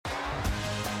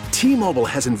T-Mobile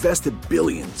has invested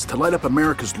billions to light up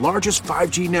America's largest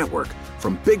 5G network,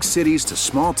 from big cities to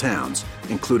small towns,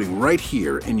 including right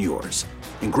here in yours.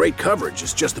 And great coverage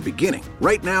is just the beginning.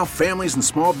 Right now, families and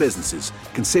small businesses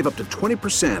can save up to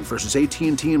 20% versus AT&T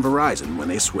and Verizon when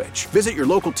they switch. Visit your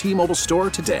local T-Mobile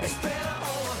store today.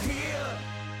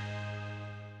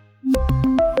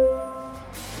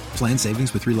 Plan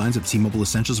savings with 3 lines of T-Mobile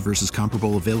Essentials versus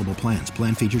comparable available plans.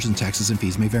 Plan features and taxes and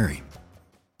fees may vary.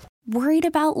 Worried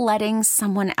about letting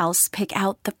someone else pick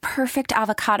out the perfect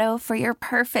avocado for your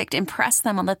perfect impress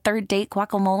them on the third date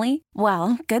guacamole?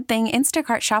 Well, good thing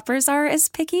Instacart shoppers are as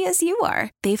picky as you are.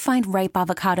 They find ripe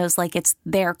avocados like it's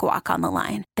their guac on the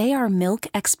line. They are milk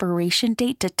expiration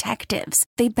date detectives.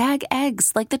 They bag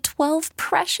eggs like the 12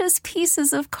 precious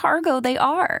pieces of cargo they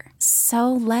are.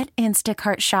 So let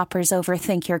Instacart shoppers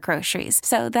overthink your groceries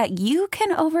so that you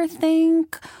can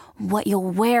overthink what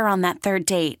you'll wear on that third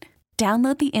date.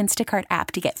 Download the Instacart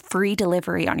app to get free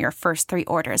delivery on your first 3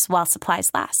 orders while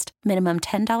supplies last. Minimum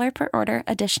 $10 per order.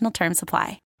 Additional terms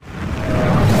apply.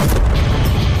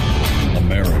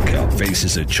 America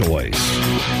faces a choice.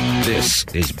 This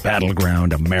is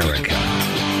Battleground America.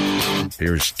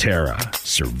 Here's Tara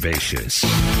Servatius.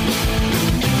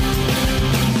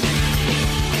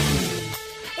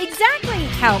 Exactly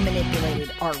how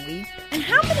manipulated are we? And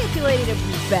how manipulated have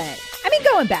we been? I mean,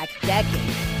 going back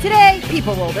decades. Today,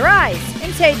 people roll their eyes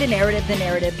and say the narrative, the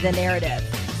narrative, the narrative.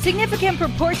 Significant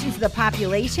proportions of the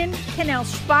population can now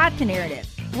spot the narrative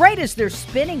right as they're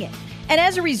spinning it. And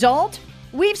as a result,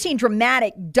 we've seen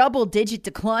dramatic double-digit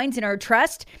declines in our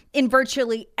trust in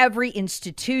virtually every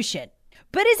institution.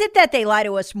 But is it that they lie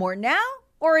to us more now?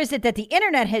 Or is it that the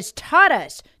internet has taught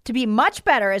us to be much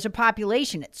better as a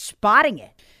population at spotting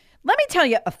it? Let me tell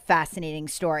you a fascinating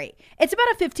story. It's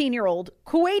about a 15-year-old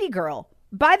Kuwaiti girl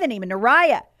by the name of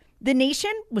Naraya. The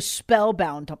nation was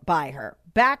spellbound by her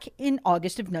back in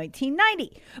August of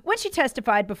 1990 when she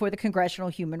testified before the Congressional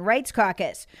Human Rights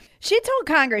Caucus. She told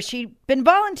Congress she'd been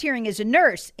volunteering as a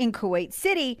nurse in Kuwait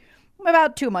City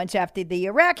about 2 months after the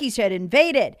Iraqis had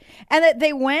invaded, and that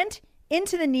they went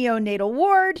into the neonatal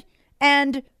ward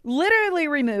and literally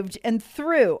removed and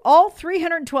threw all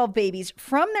 312 babies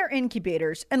from their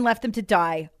incubators and left them to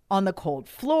die on the cold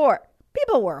floor.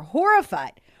 People were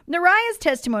horrified. Naraya's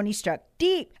testimony struck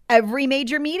deep. Every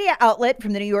major media outlet,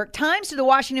 from the New York Times to the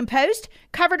Washington Post,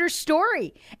 covered her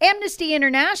story. Amnesty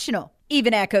International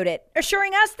even echoed it,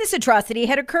 assuring us this atrocity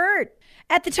had occurred.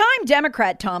 At the time,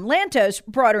 Democrat Tom Lantos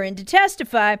brought her in to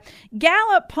testify.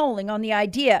 Gallup polling on the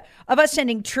idea of us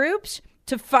sending troops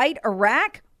to fight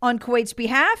Iraq on Kuwait's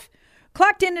behalf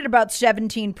clocked in at about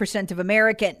 17% of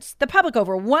Americans. The public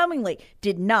overwhelmingly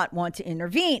did not want to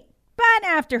intervene. But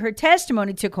after her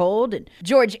testimony took hold and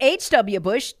George H.W.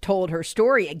 Bush told her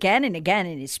story again and again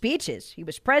in his speeches, he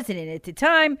was president at the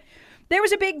time, there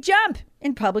was a big jump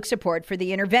in public support for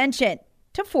the intervention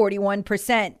to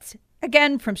 41%,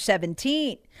 again from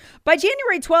 17. By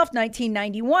January 12,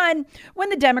 1991, when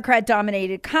the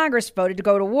Democrat-dominated Congress voted to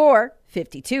go to war,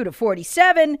 52 to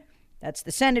 47, that's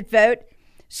the Senate vote,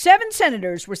 7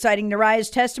 senators were citing Naraya's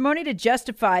testimony to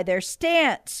justify their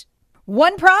stance.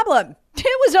 One problem.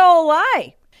 It was all a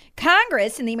lie.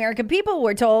 Congress and the American people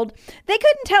were told they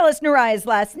couldn't tell us Naraya's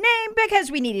last name because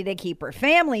we needed to keep her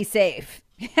family safe.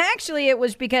 Actually, it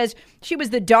was because she was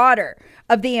the daughter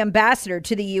of the ambassador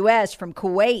to the U.S. from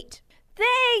Kuwait.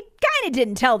 They kind of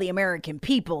didn't tell the American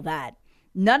people that.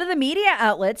 None of the media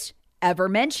outlets ever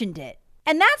mentioned it.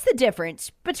 And that's the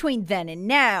difference between then and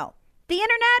now. The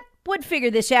internet would figure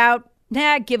this out,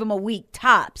 give them a week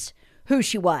tops, who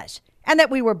she was, and that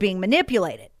we were being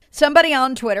manipulated. Somebody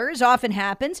on Twitter, as often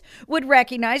happens, would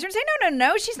recognize her and say,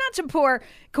 no, she's not some poor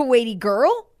Kuwaiti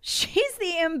girl. She's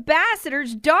the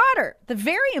ambassador's daughter, the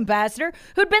very ambassador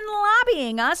who'd been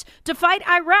lobbying us to fight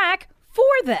Iraq for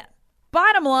them.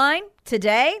 Bottom line,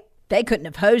 today, they couldn't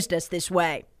have hosed us this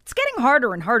way. It's getting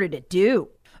harder and harder to do.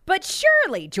 But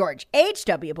surely George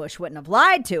H.W. Bush wouldn't have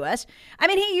lied to us. I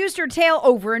mean, he used her tale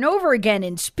over and over again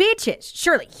in speeches.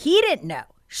 Surely he didn't know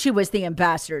she was the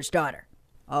ambassador's daughter.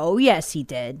 Oh, yes, he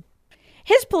did.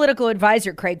 His political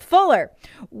advisor, Craig Fuller,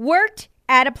 worked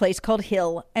at a place called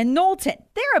Hill and Knowlton.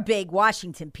 They're a big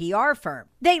Washington PR firm.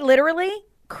 They literally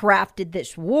crafted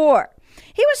this war.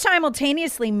 He was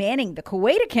simultaneously manning the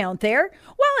Kuwait account there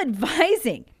while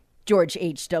advising George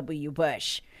H.W.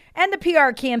 Bush. And the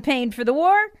PR campaign for the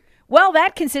war? Well,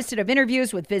 that consisted of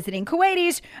interviews with visiting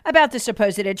Kuwaitis about the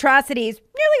supposed atrocities,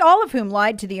 nearly all of whom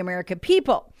lied to the American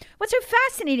people. What's so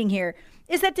fascinating here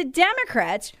is that the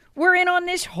Democrats were in on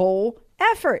this whole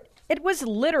effort. It was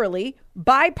literally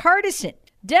bipartisan.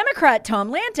 Democrat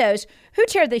Tom Lantos, who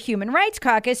chaired the Human Rights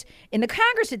Caucus in the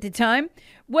Congress at the time,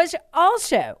 was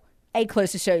also a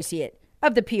close associate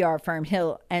of the PR firm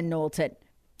Hill and Knowlton.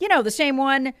 You know, the same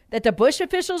one that the Bush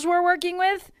officials were working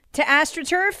with to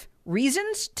astroturf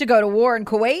reasons to go to war in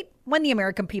Kuwait when the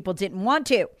American people didn't want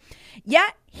to.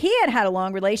 Yet, he had a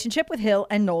long relationship with Hill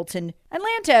and Knowlton. And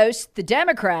Lantos, the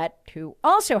Democrat, who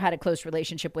also had a close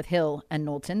relationship with Hill and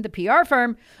Knowlton, the PR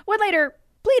firm, would later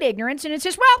plead ignorance and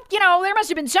insist, well, you know, there must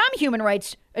have been some human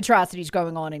rights atrocities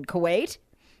going on in Kuwait.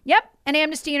 Yep, and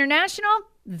Amnesty International,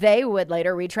 they would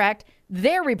later retract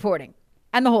their reporting.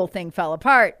 And the whole thing fell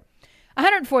apart.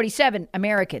 147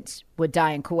 Americans would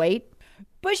die in Kuwait.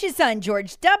 Bush's son,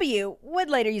 George W., would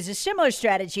later use a similar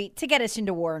strategy to get us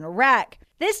into war in Iraq.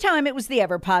 This time, it was the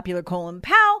ever-popular Colin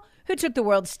Powell who took the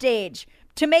world stage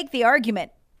to make the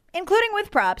argument, including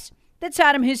with props, that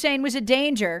Saddam Hussein was a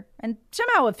danger and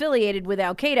somehow affiliated with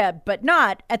al-Qaeda, but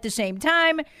not, at the same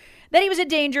time, that he was a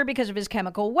danger because of his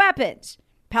chemical weapons.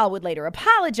 Powell would later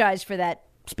apologize for that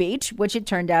speech, which it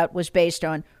turned out was based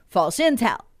on false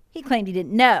intel. He claimed he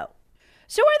didn't know.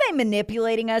 So are they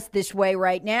manipulating us this way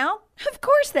right now? Of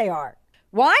course they are.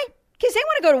 Why? Because they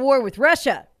want to go to war with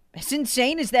Russia. As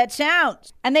insane as that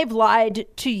sounds. And they've lied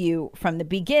to you from the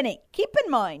beginning. Keep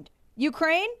in mind,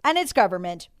 Ukraine and its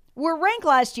government were ranked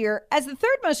last year as the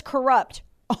third most corrupt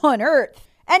on earth.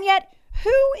 And yet,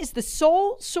 who is the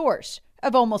sole source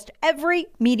of almost every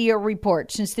media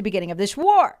report since the beginning of this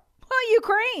war? Well,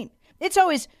 Ukraine. It's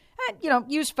always,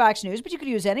 use Fox News, but you could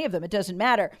use any of them. It doesn't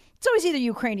matter. It's always either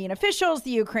Ukrainian officials,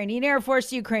 the Ukrainian Air Force,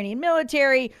 the Ukrainian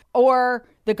military, or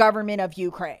the government of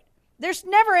Ukraine. There's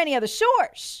never any other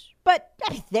source. But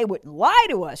they wouldn't lie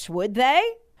to us, would they?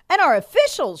 And our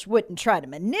officials wouldn't try to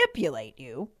manipulate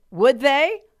you, would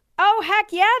they? Oh,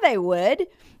 heck yeah, they would.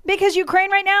 Because Ukraine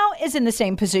right now is in the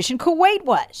same position Kuwait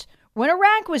was when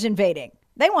Iraq was invading.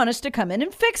 They want us to come in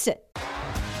and fix it.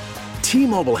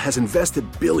 T-Mobile has invested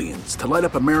billions to light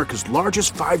up America's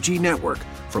largest 5G network,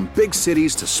 from big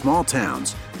cities to small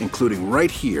towns, including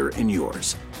right here in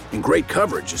yours. And great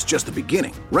coverage is just the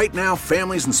beginning. Right now,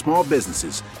 families and small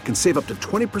businesses can save up to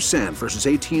 20% versus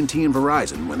AT&T and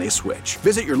Verizon when they switch.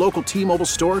 Visit your local T-Mobile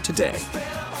store today.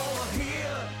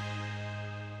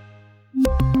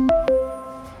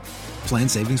 Plan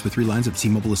savings with 3 lines of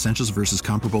T-Mobile Essentials versus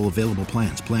comparable available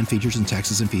plans. Plan features and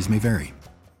taxes and fees may vary.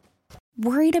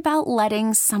 Worried about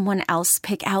letting someone else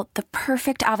pick out the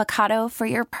perfect avocado for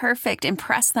your perfect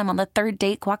impress them on the third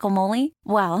date guacamole?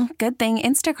 Well, good thing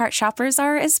Instacart shoppers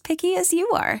are as picky as you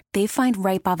are. They find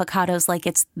ripe avocados like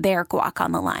it's their guac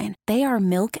on the line. They are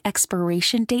milk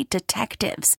expiration date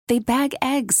detectives. They bag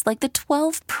eggs like the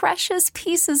 12 precious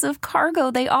pieces of cargo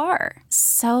they are.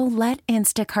 So let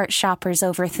Instacart shoppers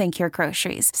overthink your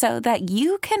groceries so that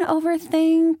you can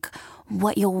overthink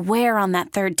what you'll wear on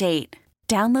that third date.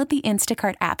 Download the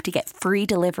Instacart app to get free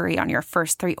delivery on your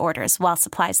first 3 orders while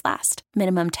supplies last.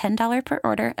 Minimum $10 per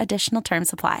order. Additional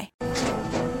terms apply.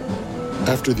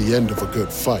 After the end of a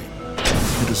good fight,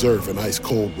 you deserve an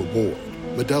ice-cold reward.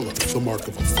 Modelo is the mark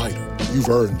of a fighter. You've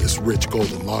earned this rich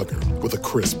golden lager with a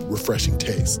crisp, refreshing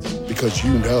taste. Because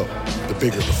you know, the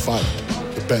bigger the fight,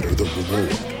 the better the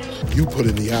reward. You put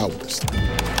in the hours,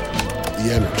 the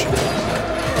energy,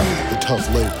 the tough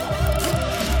labor.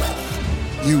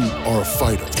 You are a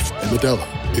fighter, and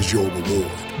Modelo is your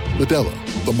reward. Modelo,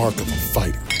 the mark of a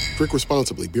fighter. Drink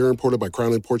responsibly. Beer imported by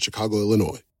Crown Imports, Chicago,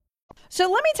 Illinois. So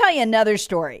let me tell you another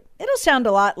story. It'll sound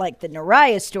a lot like the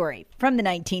Naraya story from the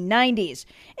 1990s.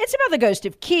 It's about the ghost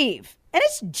of Kiev, and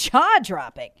it's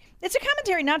jaw-dropping. It's a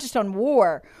commentary not just on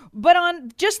war, but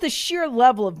on just the sheer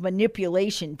level of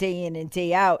manipulation day in and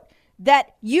day out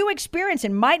that you experience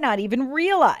and might not even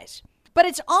realize. But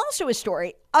it's also a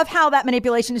story of how that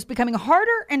manipulation is becoming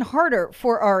harder and harder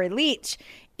for our elites,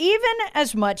 even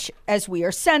as much as we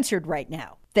are censored right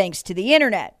now, thanks to the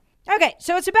internet. Okay,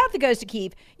 so it's about the ghost of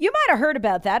Kiev. You might have heard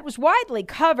about that. It was widely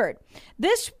covered.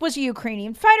 This was a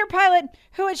Ukrainian fighter pilot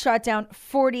who had shot down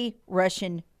 40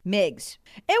 Russian MiGs.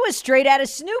 It was straight out of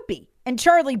Snoopy and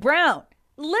Charlie Brown.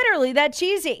 Literally that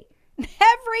cheesy.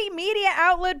 Every media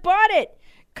outlet bought it,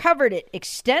 covered it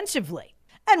extensively.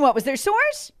 And what was their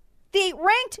source? The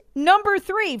ranked number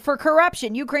 3 for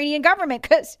corruption Ukrainian government,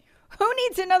 because who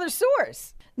needs another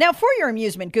source? Now, for your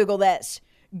amusement, Google this.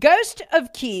 Ghost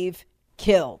of Kiev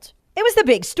killed. It was the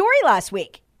big story last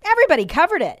week. Everybody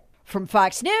covered it. From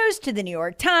Fox News to the New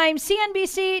York Times,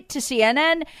 CNBC to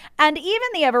CNN, and even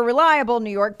the ever-reliable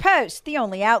New York Post, the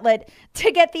only outlet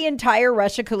to get the entire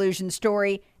Russia collusion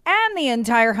story and the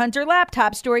entire Hunter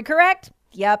laptop story correct.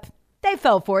 Yep, they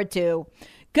fell for it too.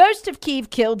 Ghost of Kiev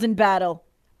killed in battle.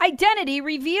 Identity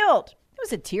revealed. It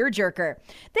was a tearjerker.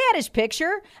 They had his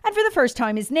picture and for the first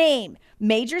time his name,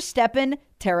 Major Stepan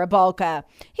Tarabalka.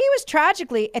 He was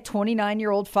tragically a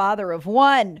 29-year-old father of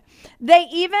one. They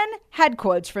even had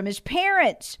quotes from his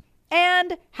parents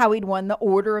and how he'd won the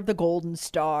Order of the Golden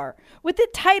Star with the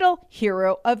title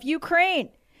Hero of Ukraine.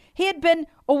 He had been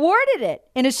awarded it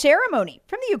in a ceremony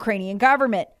from the Ukrainian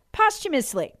government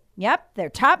posthumously. Yep, their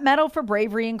top medal for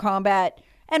bravery in combat.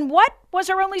 And what was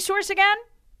our only source again?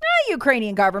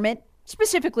 Ukrainian government,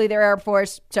 specifically their Air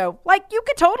Force. So, you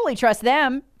could totally trust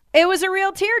them. It was a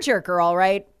real tearjerker, all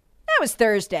right. That was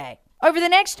Thursday. Over the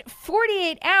next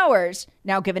 48 hours,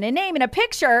 now given a name and a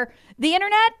picture, the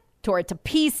internet tore it to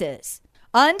pieces.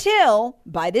 Until,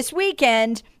 by this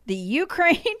weekend, the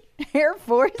Ukraine Air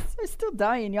Force, I'm still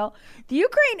dying, y'all. The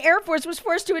Ukraine Air Force was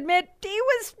forced to admit he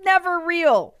was never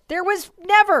real. There was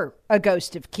never a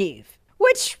ghost of Kyiv,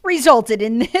 which resulted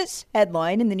in this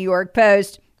headline in the New York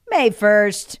Post, May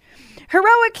 1st.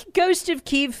 Heroic Ghost of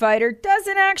Kyiv fighter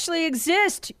doesn't actually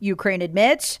exist, Ukraine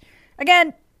admits.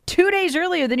 Again, 2 days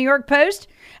earlier, the New York Post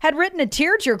had written a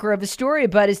tearjerker of a story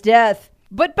about his death.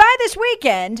 But by this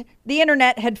weekend, the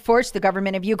internet had forced the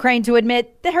government of Ukraine to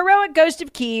admit the heroic Ghost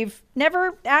of Kyiv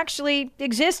never actually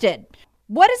existed.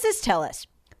 What does this tell us?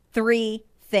 3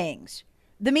 things.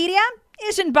 The media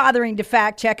isn't bothering to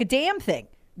fact check a damn thing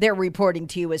they're reporting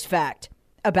to you as fact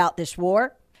about this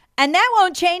war. And that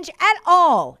won't change at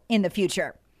all in the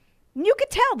future. You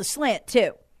could tell the slant,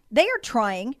 too. They are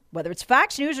trying, whether it's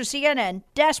Fox News or CNN,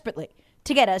 desperately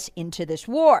to get us into this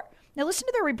war. Now, listen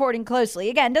to their reporting closely.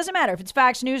 Again, doesn't matter if it's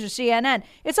Fox News or CNN.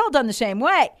 It's all done the same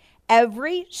way.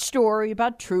 Every story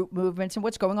about troop movements and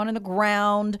what's going on in the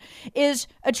ground is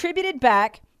attributed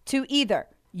back to either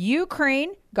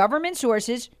Ukraine government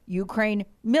sources, Ukraine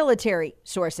military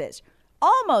sources.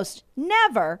 Almost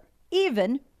never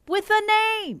even with a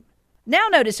name. Now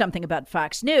notice something about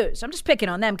Fox News. I'm just picking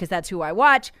on them because that's who I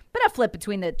watch, but I flip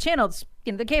between the channels,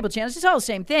 the cable channels. It's all the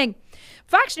same thing.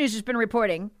 Fox News has been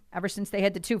reporting ever since they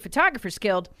had the 2 photographers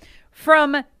killed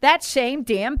from that same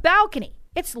damn balcony.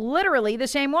 It's literally the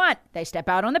same one. They step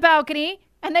out on the balcony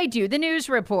and they do the news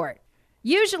report.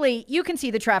 Usually you can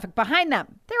see the traffic behind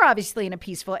them. They're obviously in a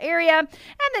peaceful area, and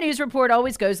the news report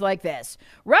always goes like this.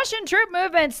 Russian troop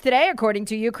movements today, according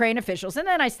to Ukraine officials. And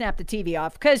then I snap the TV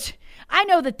off because I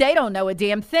know that they don't know a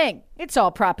damn thing. It's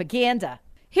all propaganda.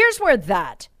 Here's where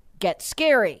that gets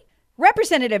scary.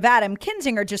 Representative Adam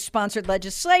Kinzinger just sponsored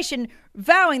legislation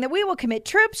vowing that we will commit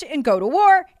troops and go to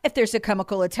war if there's a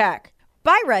chemical attack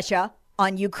by Russia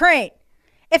on Ukraine.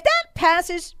 If that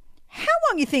passes, how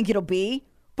long you think it'll be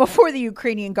before the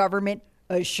Ukrainian government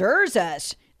assures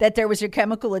us that there was a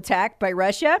chemical attack by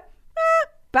Russia?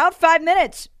 About 5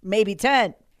 minutes, maybe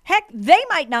 10. Heck, they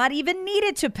might not even need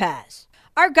it to pass.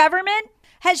 Our government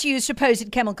has used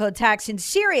supposed chemical attacks in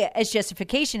Syria as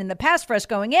justification in the past for us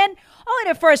going in,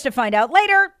 only for us to find out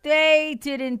later they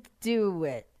didn't do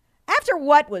it. After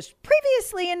what was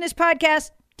previously in this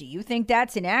podcast, do you think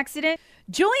that's an accident?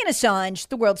 Julian Assange,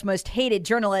 the world's most hated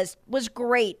journalist, was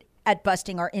great at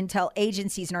busting our intel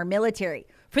agencies and our military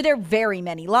for their very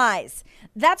many lies.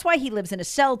 That's why he lives in a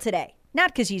cell today. Not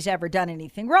because he's ever done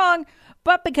anything wrong,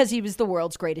 but because he was the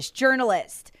world's greatest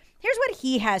journalist. Here's what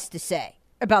he has to say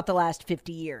about the last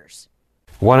 50 years.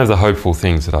 One of the hopeful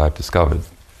things that I've discovered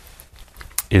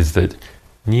is that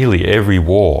nearly every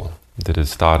war that has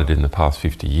started in the past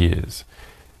 50 years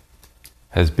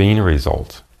has been a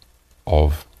result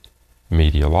of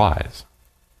media lies.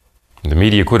 The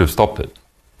media could have stopped it.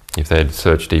 If they had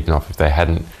searched deep enough, if they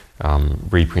hadn't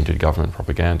reprinted government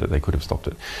propaganda, they could have stopped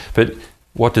it. But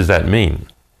what does that mean?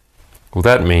 Well,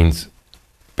 that means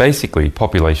basically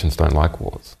populations don't like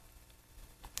wars.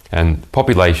 And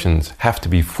populations have to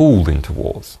be fooled into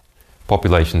wars.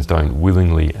 Populations don't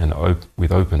willingly and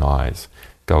with open eyes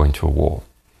go into a war.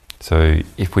 So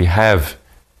if we have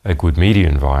a good media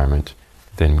environment,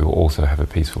 then we'll also have a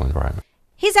peaceful environment.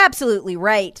 He's absolutely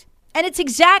right. And it's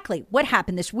exactly what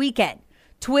happened this weekend.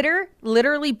 Twitter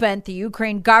literally bent the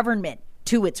Ukraine government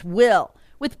to its will,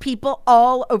 with people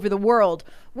all over the world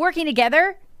working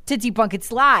together to debunk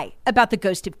its lie about the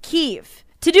ghost of Kyiv.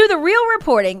 To do the real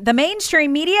reporting, the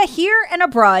mainstream media here and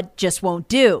abroad just won't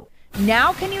do.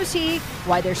 Now can you see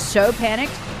why they're so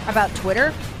panicked about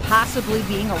Twitter possibly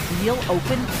being a real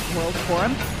open world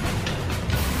forum?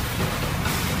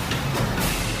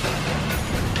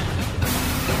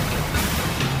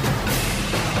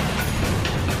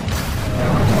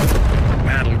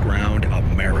 Battleground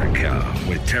America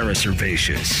with Tara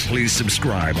Servatius. Please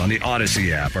subscribe on the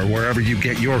Odyssey app or wherever you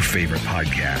get your favorite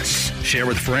podcasts. Share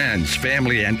with friends,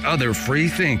 family, and other free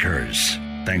thinkers.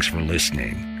 Thanks for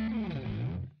listening.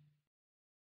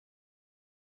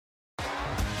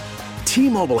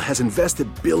 T-Mobile has invested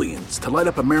billions to light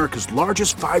up America's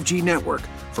largest 5G network,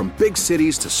 from big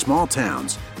cities to small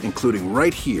towns, including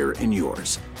right here in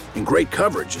yours. And great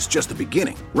coverage is just the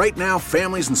beginning. Right now,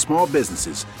 families and small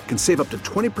businesses can save up to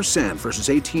 20% versus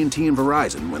AT&T and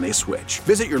Verizon when they switch.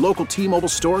 Visit your local T-Mobile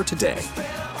store today.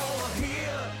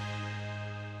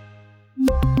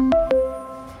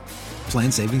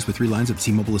 Plan savings with 3 lines of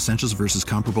T-Mobile Essentials versus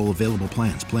comparable available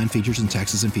plans. Plan features and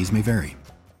taxes and fees may vary.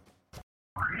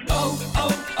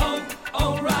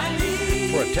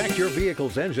 Protect your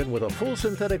vehicle's engine with a full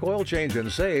synthetic oil change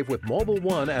and save with Mobil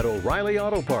 1 at O'Reilly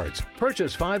Auto Parts.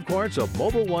 Purchase 5 quarts of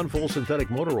Mobil 1 full synthetic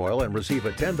motor oil and receive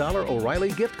a $10 O'Reilly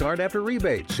gift card after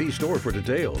rebate. See store for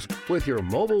details. With your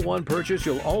Mobil 1 purchase,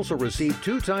 you'll also receive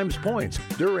 2 times points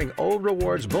during O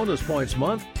Rewards Bonus Points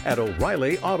Month at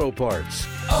O'Reilly Auto Parts.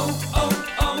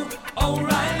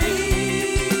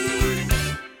 O'Reilly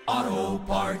Auto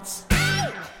Parts.